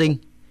anh xuất tinh,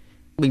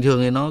 bình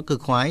thường thì nó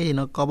cực khoái thì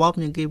nó co bóp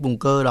những cái vùng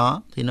cơ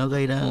đó thì nó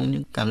gây ra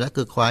những cảm giác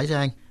cực khoái cho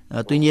anh.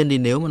 Tuy nhiên thì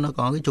nếu mà nó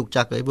có cái trục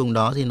trặc ở cái vùng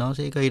đó thì nó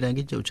sẽ gây ra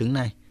cái triệu chứng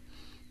này.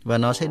 Và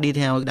nó sẽ đi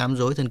theo cái đám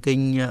rối thần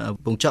kinh ở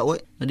vùng chậu ấy,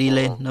 nó đi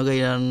lên, nó gây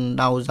ra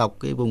đau dọc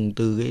cái vùng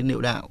từ cái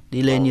niệu đạo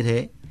đi lên như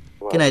thế.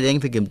 Cái này thì anh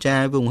phải kiểm tra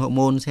cái vùng hậu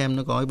môn xem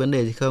nó có cái vấn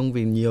đề gì không,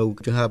 vì nhiều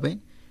trường hợp ấy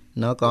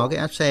nó có cái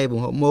áp xe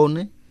vùng hậu môn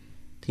ấy,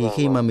 thì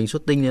khi mà mình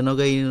xuất tinh thì nó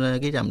gây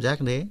cái cảm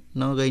giác đấy,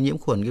 nó gây nhiễm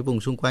khuẩn cái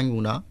vùng xung quanh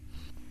vùng đó.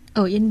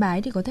 Ở Yên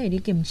Bái thì có thể đi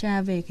kiểm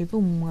tra về cái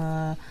vùng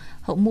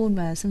hậu môn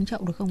và xương chậu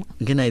được không ạ?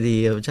 Cái này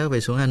thì chắc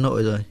phải xuống Hà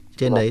Nội rồi.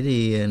 Trên đấy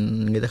thì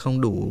người ta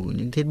không đủ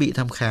những thiết bị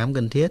thăm khám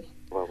cần thiết.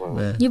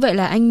 Như vậy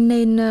là anh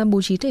nên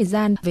bố trí thời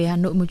gian về Hà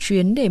Nội một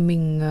chuyến để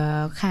mình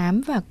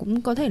khám và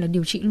cũng có thể là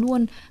điều trị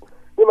luôn.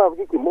 Nhưng mà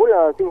chỉ mỗi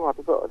là sinh hoạt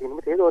với vợ thì nó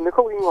mới thế rồi, nếu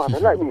không sinh hoạt nó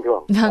lại bình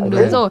thường. Vâng,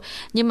 đúng rồi.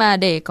 Nhưng mà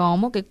để có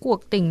một cái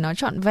cuộc tình nó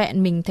trọn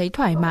vẹn, mình thấy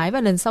thoải mái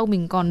và lần sau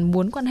mình còn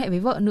muốn quan hệ với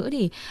vợ nữa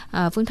thì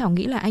Phương Thảo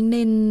nghĩ là anh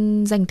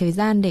nên dành thời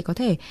gian để có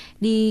thể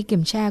đi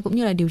kiểm tra cũng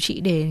như là điều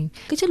trị để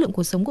cái chất lượng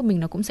cuộc sống của mình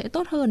nó cũng sẽ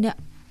tốt hơn đấy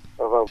ạ.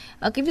 Vâng.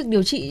 Cái việc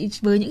điều trị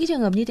với những cái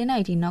trường hợp như thế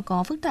này thì nó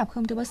có phức tạp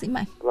không thưa bác sĩ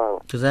Mạnh? Vâng.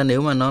 Thực ra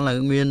nếu mà nó là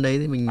cái nguyên đấy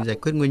thì mình giải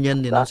quyết nguyên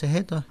nhân thì nó sẽ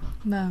hết thôi.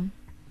 Vâng.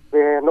 Về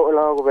Hà Nội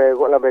là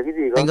gọi là về cái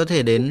gì cơ? Anh có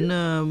thể đến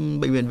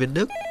bệnh viện Việt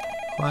Đức,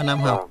 khoa Nam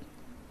học.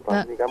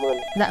 Cảm ơn.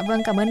 Dạ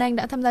vâng, cảm ơn anh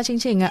đã tham gia chương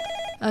trình ạ.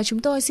 Chúng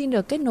tôi xin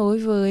được kết nối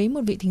với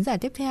một vị thính giả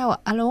tiếp theo ạ.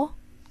 Alo.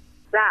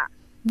 Dạ.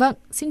 Vâng,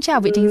 xin chào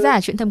vị thính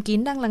giả Chuyện Thầm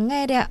Kín đang lắng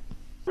nghe đây ạ.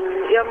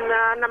 Em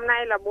năm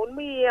nay là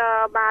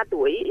 43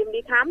 tuổi, em đi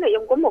khám thì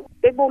em có một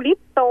cái polyp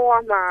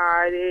to mà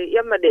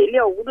em mà để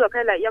liều cũng được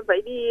hay là em phải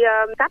đi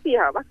cắt đi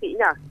hả bác sĩ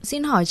nhỉ?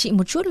 Xin hỏi chị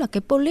một chút là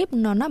cái polyp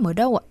nó nằm ở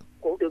đâu ạ?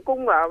 Cổ tử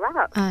cung ạ bác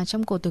ạ.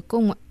 Trong cổ tử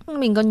cung ạ.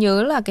 Mình có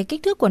nhớ là cái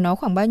kích thước của nó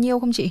khoảng bao nhiêu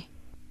không chị?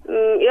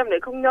 Em lại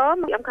không nhớ,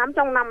 em khám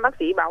trong năm bác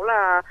sĩ bảo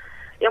là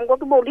em có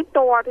cái polyp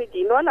to thì chỉ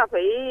nói là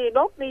phải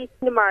đốt đi,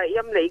 nhưng mà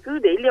em lại cứ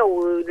để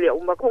liều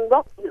mà không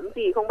đốt những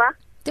gì không bác?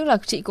 Tức là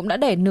chị cũng đã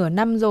để nửa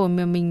năm rồi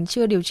mà mình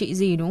chưa điều trị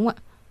gì đúng không ạ?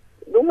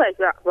 Đúng rồi,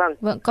 dạ, vâng.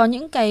 Vâng, có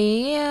những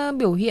cái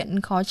biểu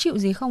hiện khó chịu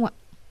gì không ạ?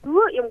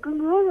 Em cứ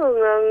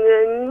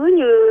ngứa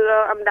như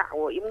âm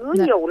đạo, em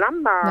ngứa nhiều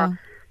lắm mà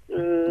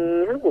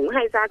hắn cũng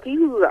hay ra khí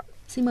hư ạ.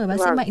 Xin mời bác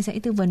sĩ Mạnh sẽ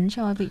tư vấn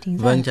cho vị thính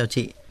giả. Vâng, chào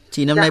chị.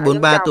 Chị năm nay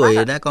 43 tuổi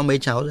đã có mấy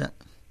cháu rồi ạ?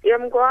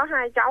 Em có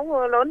 2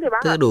 cháu lớn thì bác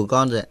ạ. Tức là đủ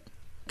con rồi ạ.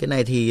 Cái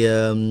này thì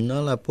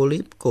nó là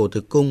polyp cổ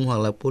tử cung hoặc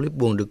là polyp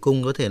buồng tử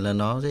cung, có thể là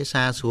nó sẽ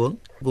xa xuống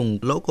vùng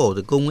lỗ cổ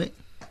tử cung ấy.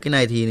 Cái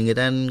này thì người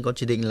ta có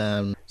chỉ định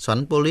là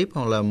xoắn polyp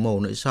hoặc là mổ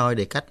nội soi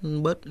để cắt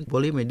bớt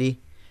polyp này đi.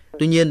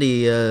 Tuy nhiên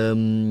thì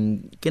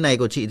cái này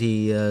của chị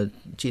thì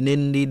chị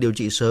nên đi điều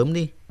trị sớm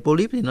đi.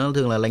 Polyp thì nó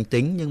thường là lành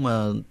tính, nhưng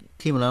mà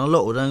khi mà nó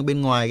lộ ra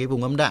bên ngoài cái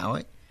vùng âm đạo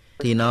ấy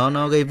thì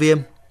nó gây viêm.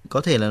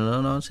 Có thể là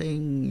nó sẽ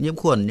nhiễm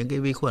khuẩn, những cái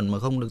vi khuẩn mà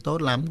không được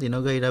tốt lắm thì nó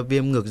gây ra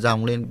viêm ngược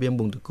dòng lên, viêm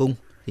buồng tử cung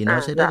thì nó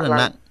sẽ rất là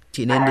nặng.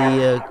 Chị nên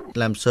đi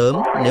làm sớm.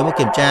 Nếu mà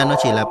kiểm tra nó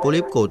chỉ là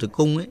polyp cổ tử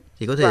cung ấy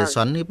thì có thể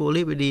xoắn cái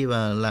polyp ấy đi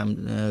và làm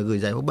gửi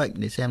giải phẫu bệnh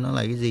để xem nó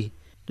là cái gì.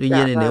 Tuy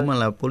nhiên thì nếu mà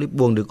là polyp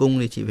buồng tử cung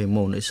thì chị phải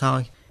mổ nội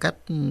soi, cắt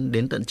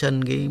đến tận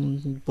chân cái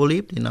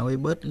polyp thì nó mới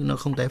bớt, nó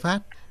không tái phát.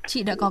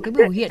 Chị đã có cái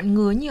biểu hiện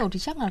ngứa nhiều thì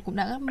chắc là cũng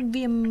đã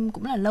viêm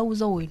cũng là lâu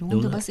rồi đúng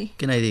không thưa bác sĩ?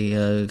 Cái này thì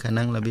khả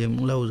năng là viêm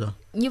cũng lâu rồi.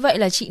 Như vậy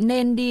là chị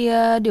nên đi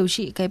điều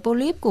trị cái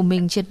polyp của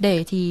mình triệt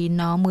để thì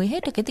nó mới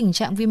hết được cái tình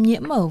trạng viêm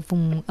nhiễm ở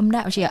vùng âm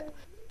đạo chị ạ.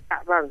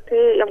 Dạ vâng, thế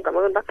em cảm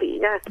ơn bác sĩ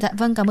nha. Dạ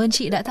vâng, cảm ơn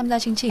chị đã tham gia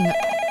chương trình ạ.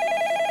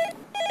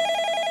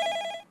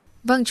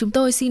 Vâng, chúng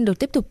tôi xin được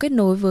tiếp tục kết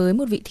nối với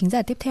một vị thính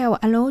giả tiếp theo ạ.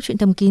 Alo, Chuyện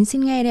Thầm Kín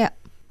xin nghe đây ạ.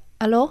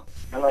 Alo.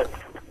 Alo.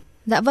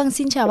 Dạ vâng,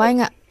 xin chào anh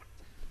ạ.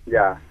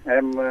 Dạ,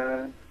 em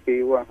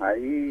khi quan hệ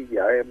với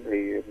vợ em thì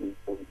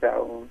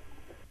sao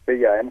bây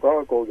giờ em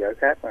có cô vợ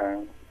khác mà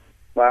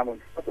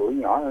 36 tuổi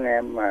nhỏ hơn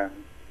em mà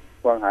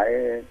quan hệ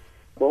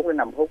 4 đến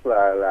 5 phút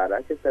là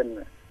đã xuất tinh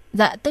rồi.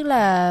 Dạ, tức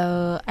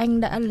là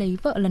anh đã lấy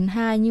vợ lần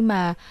 2 nhưng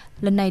mà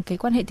lần này cái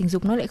quan hệ tình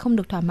dục nó lại không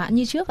được thỏa mãn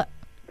như trước ạ.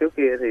 Trước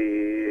kia thì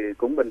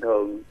cũng bình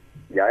thường,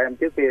 vợ em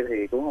trước kia thì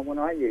cũng không có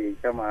nói gì,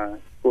 sao mà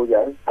cô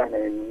vợ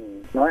này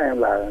nói em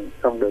là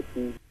không được.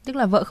 Tức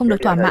là vợ không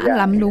được thỏa mãn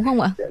lắm đúng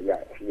không ạ?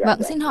 Dạ,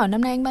 vâng, xin hỏi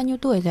năm nay anh bao nhiêu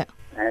tuổi rồi ạ?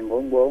 Em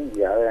 44,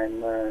 vợ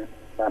em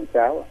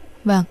 36.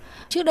 Vâng,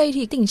 trước đây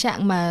thì tình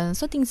trạng mà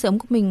xuất tinh sớm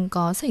của mình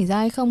có xảy ra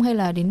hay không hay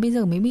là đến bây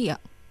giờ mới bị ạ?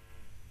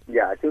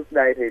 Dạ, trước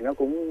đây thì nó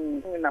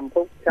cũng 5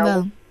 phút, 6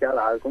 phút trở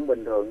lại cũng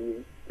bình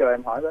thường. Cho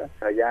em hỏi đó,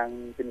 thời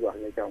gian sinh hoạt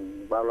vợ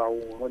chồng bao lâu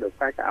mới được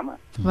phái cảm ạ?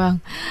 Vâng,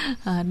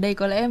 đây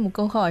có lẽ một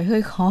câu hỏi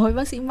hơi khó với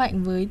bác sĩ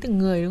Mạnh với từng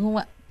người đúng không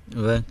ạ?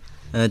 Vâng,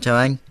 chào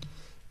anh.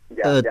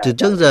 Từ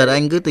trước giờ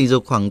anh cứ tình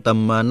dục khoảng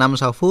tầm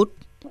 5-6 phút.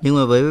 Nhưng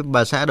mà với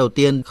bà xã đầu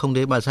tiên không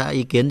thấy bà xã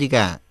ý kiến gì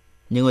cả.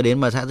 Nhưng mà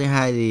đến bà xã thứ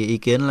hai thì ý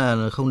kiến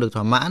là không được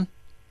thỏa mãn.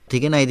 Thì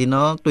cái này thì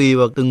nó tùy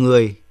vào từng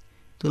người.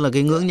 Tức là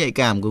cái ngưỡng nhạy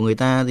cảm của người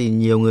ta thì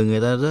nhiều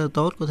người ta rất là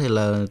tốt. Có thể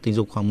là tình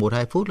dục khoảng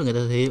 1-2 phút là người ta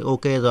thấy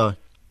ok rồi.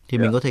 Thì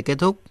mình có thể kết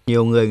thúc.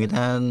 Nhiều người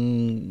ta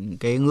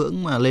cái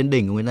ngưỡng mà lên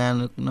đỉnh của người ta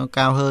nó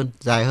cao hơn,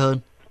 dài hơn.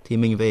 Thì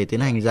mình phải tiến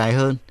hành dài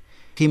hơn.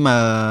 Khi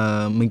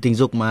mà mình tình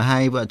dục mà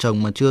hai vợ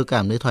chồng mà chưa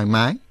cảm thấy thoải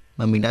mái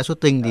mà mình đã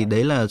xuất tinh thì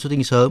đấy là xuất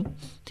tinh sớm.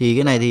 Thì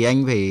cái này thì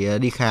anh phải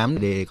đi khám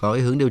để có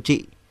cái hướng điều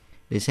trị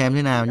để xem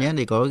thế nào nhé,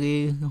 để có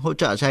cái hỗ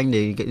trợ cho anh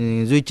để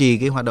duy trì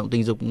cái hoạt động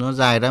tình dục nó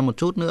dài ra một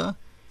chút nữa.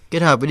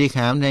 Kết hợp với đi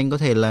khám thì anh có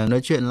thể là nói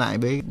chuyện lại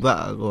với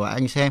vợ của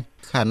anh xem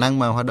khả năng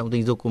mà hoạt động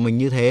tình dục của mình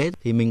như thế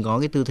thì mình có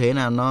cái tư thế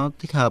nào nó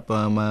thích hợp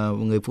mà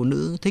người phụ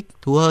nữ thích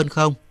thú hơn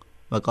không.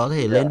 và có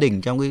thể lên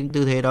đỉnh trong cái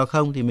tư thế đó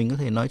không, thì mình có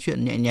thể nói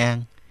chuyện nhẹ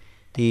nhàng,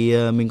 thì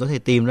mình có thể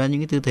tìm ra những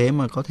cái tư thế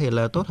mà có thể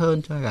là tốt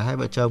hơn cho cả hai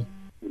vợ chồng.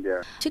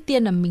 Trước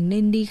tiên là mình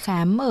nên đi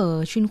khám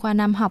ở chuyên khoa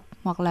nam học,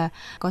 hoặc là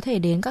có thể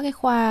đến các cái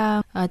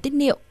khoa tiết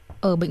niệu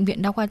ở bệnh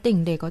viện đa khoa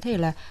tỉnh để có thể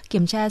là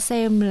kiểm tra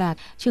xem là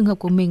trường hợp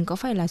của mình có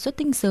phải là xuất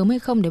tinh sớm hay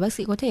không, để bác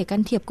sĩ có thể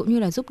can thiệp cũng như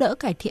là giúp đỡ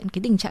cải thiện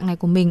cái tình trạng này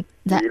của mình.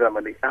 Vậy là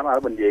mình đi khám ở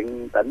bệnh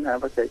viện tỉnh hả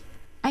bác sĩ?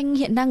 Anh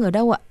hiện đang ở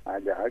đâu ạ?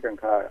 Dạ ở Cần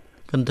Thơ.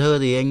 Cần Thơ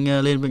thì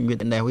anh lên bệnh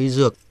viện Đại học Y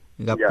Dược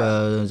gặp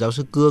giáo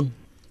sư Cương.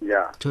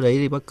 Chỗ đấy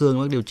thì bác Cương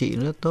bác điều trị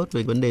rất tốt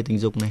về vấn đề tình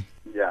dục này.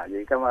 Dạ,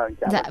 vậy cảm ơn.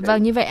 Dạ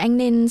vâng, như vậy anh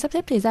nên sắp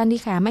xếp thời gian đi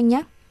khám anh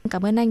nhé.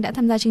 Cảm ơn anh đã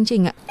tham gia chương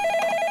trình ạ.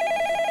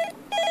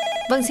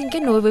 Vâng, xin kết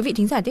nối với vị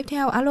thính giả tiếp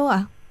theo. Alo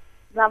ạ.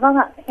 Dạ vâng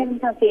ạ, em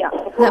chào chị ạ.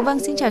 Dạ vâng,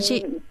 xin chào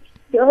chị.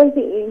 Chị ơi,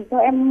 chị cho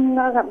em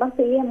gặp bác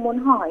sĩ, em muốn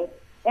hỏi.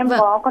 Em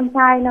có con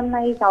trai, năm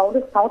nay cháu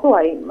được 6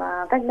 tuổi,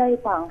 mà cách đây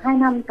khoảng 2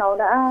 năm cháu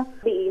đã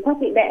bị thoát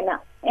vị đệm ạ.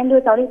 Em đưa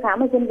cháu đi khám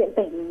ở trên viện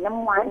tỉnh, năm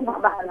ngoái họ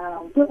bảo là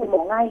trước phải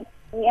mổ ngay.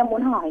 Nhưng em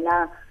muốn hỏi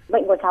là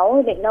bệnh của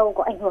cháu đến đâu,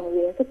 có ảnh hưởng gì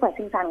đến sức khỏe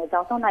sinh sản của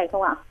cháu sau này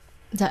không ạ?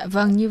 Dạ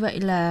vâng, như vậy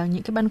là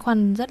những cái băn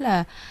khoăn rất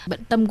là bận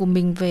tâm của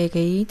mình về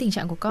cái tình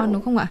trạng của con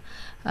đúng không ạ?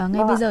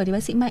 Ngay bây giờ thì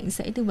bác sĩ Mạnh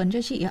sẽ tư vấn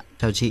cho chị ạ.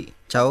 Chào chị,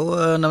 cháu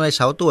năm nay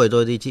 6 tuổi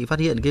rồi thì chị phát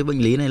hiện cái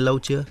bệnh lý này lâu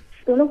chưa?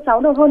 Từ lúc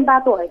cháu được hơn 3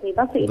 tuổi thì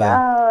bác sĩ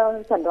đã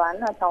chẩn đoán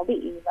là cháu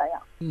bị vậy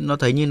ạ. Nó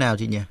thấy như nào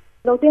chị nhỉ?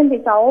 Đầu tiên thì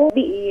cháu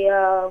bị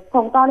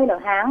phồng to lên ở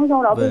háng,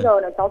 do đó bây giờ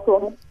là cháu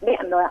xuống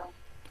đệm rồi ạ.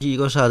 Chị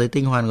có sờ thấy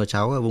tinh hoàn của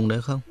cháu ở vùng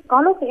đấy không?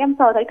 Có lúc thì em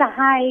sờ thấy cả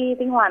hai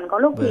tinh hoàn, có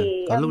lúc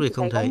thì có em lúc thì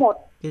không thấy. có một.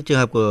 Cái trường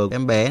hợp của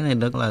em bé này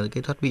nó là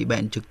cái thoát vị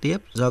bệnh trực tiếp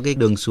do cái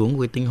đường xuống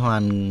của cái tinh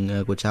hoàn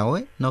của cháu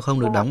ấy nó không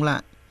được đóng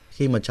lại.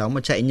 Khi mà cháu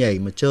mà chạy nhảy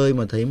mà chơi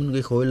mà thấy một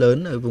cái khối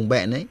lớn ở vùng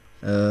bẹn ấy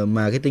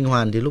mà cái tinh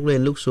hoàn thì lúc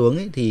lên lúc xuống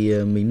ấy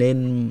thì mình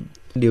nên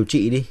điều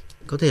trị đi.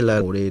 Có thể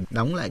là để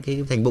đóng lại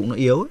cái thành bụng nó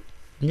yếu ấy.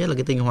 Nhất là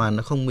cái tinh hoàn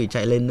nó không bị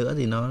chạy lên nữa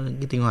thì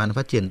cái tinh hoàn nó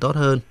phát triển tốt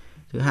hơn.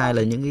 Thứ hai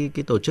là những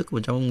cái tổ chức ở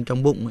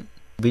trong bụng ấy.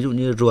 Ví dụ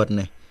như ruột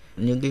này,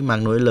 những cái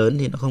màng nối lớn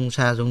thì nó không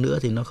xa xuống nữa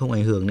thì nó không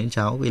ảnh hưởng đến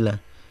cháu, vì là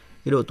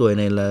cái độ tuổi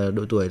này là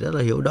độ tuổi rất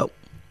là hiếu động.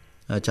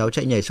 Cháu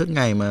chạy nhảy suốt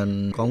ngày mà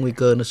có nguy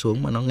cơ nó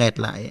xuống mà nó nghẹt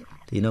lại ấy,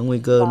 thì nó nguy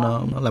cơ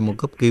nó là một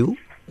cấp cứu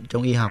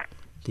trong y học.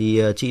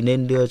 Thì chị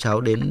nên đưa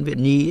cháu đến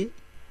viện nhi ấy,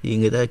 thì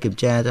người ta kiểm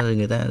tra cho rồi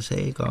người ta sẽ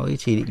có cái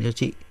chỉ định cho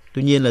chị.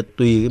 Tuy nhiên là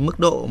tùy cái mức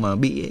độ mà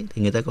bị ấy,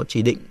 thì người ta có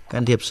chỉ định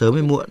can thiệp sớm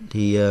hay muộn.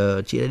 Thì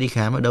chị đã đi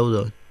khám ở đâu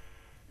rồi?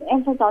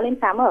 Em cho cháu lên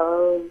khám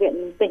ở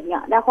viện tỉnh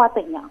ạ, đa khoa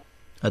tỉnh ạ.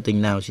 Ở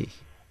tỉnh nào chị?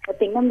 Ở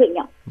tỉnh Nam Định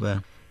ạ. Vâng.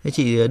 Thế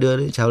chị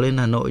đưa cháu lên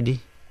Hà Nội đi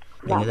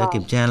để người ta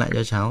kiểm tra lại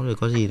cho cháu, rồi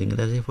có gì thì người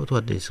ta sẽ phẫu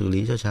thuật để xử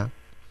lý cho cháu.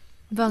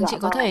 Vâng, chị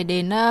có thể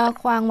đến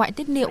khoa ngoại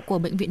tiết niệu của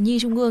Bệnh viện Nhi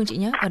Trung ương chị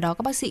nhé. Ở đó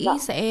các bác sĩ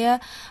sẽ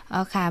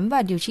khám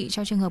và điều trị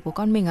cho trường hợp của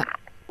con mình ạ.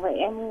 Vậy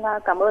em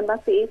cảm ơn bác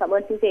sĩ, cảm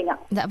ơn chương trình ạ.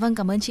 Dạ vâng,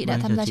 cảm ơn chị đã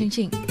tham gia chương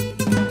trình.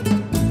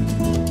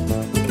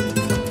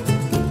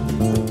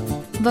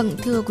 Vâng,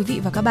 thưa quý vị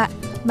và các bạn,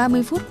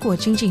 30 phút của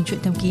chương trình Chuyện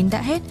Thầm Kín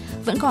đã hết.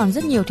 Vẫn còn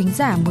rất nhiều thính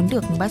giả muốn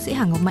được bác sĩ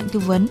Hà Ngọc Mạnh tư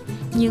vấn,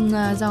 nhưng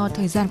do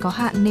thời gian có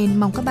hạn nên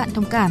mong các bạn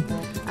thông cảm.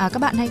 Các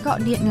bạn hãy gọi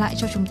điện lại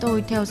cho chúng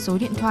tôi theo số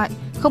điện thoại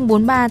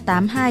 043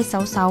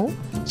 8266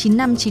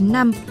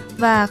 9595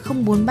 và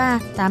 043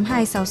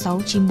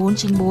 8266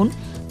 9494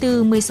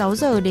 từ 16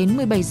 giờ đến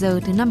 17 giờ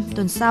thứ 5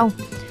 tuần sau.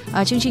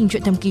 Chương trình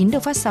Chuyện Thầm Kín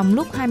được phát sóng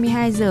lúc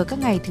 22 giờ các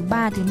ngày thứ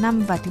 3, thứ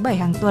 5 và thứ 7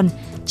 hàng tuần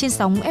trên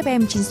sóng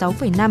FM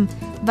 96,5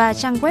 và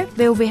trang web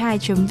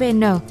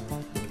vov2.vn.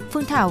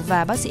 Phương Thảo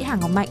và bác sĩ Hà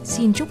Ngọc Mạnh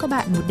xin chúc các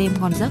bạn một đêm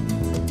ngon giấc.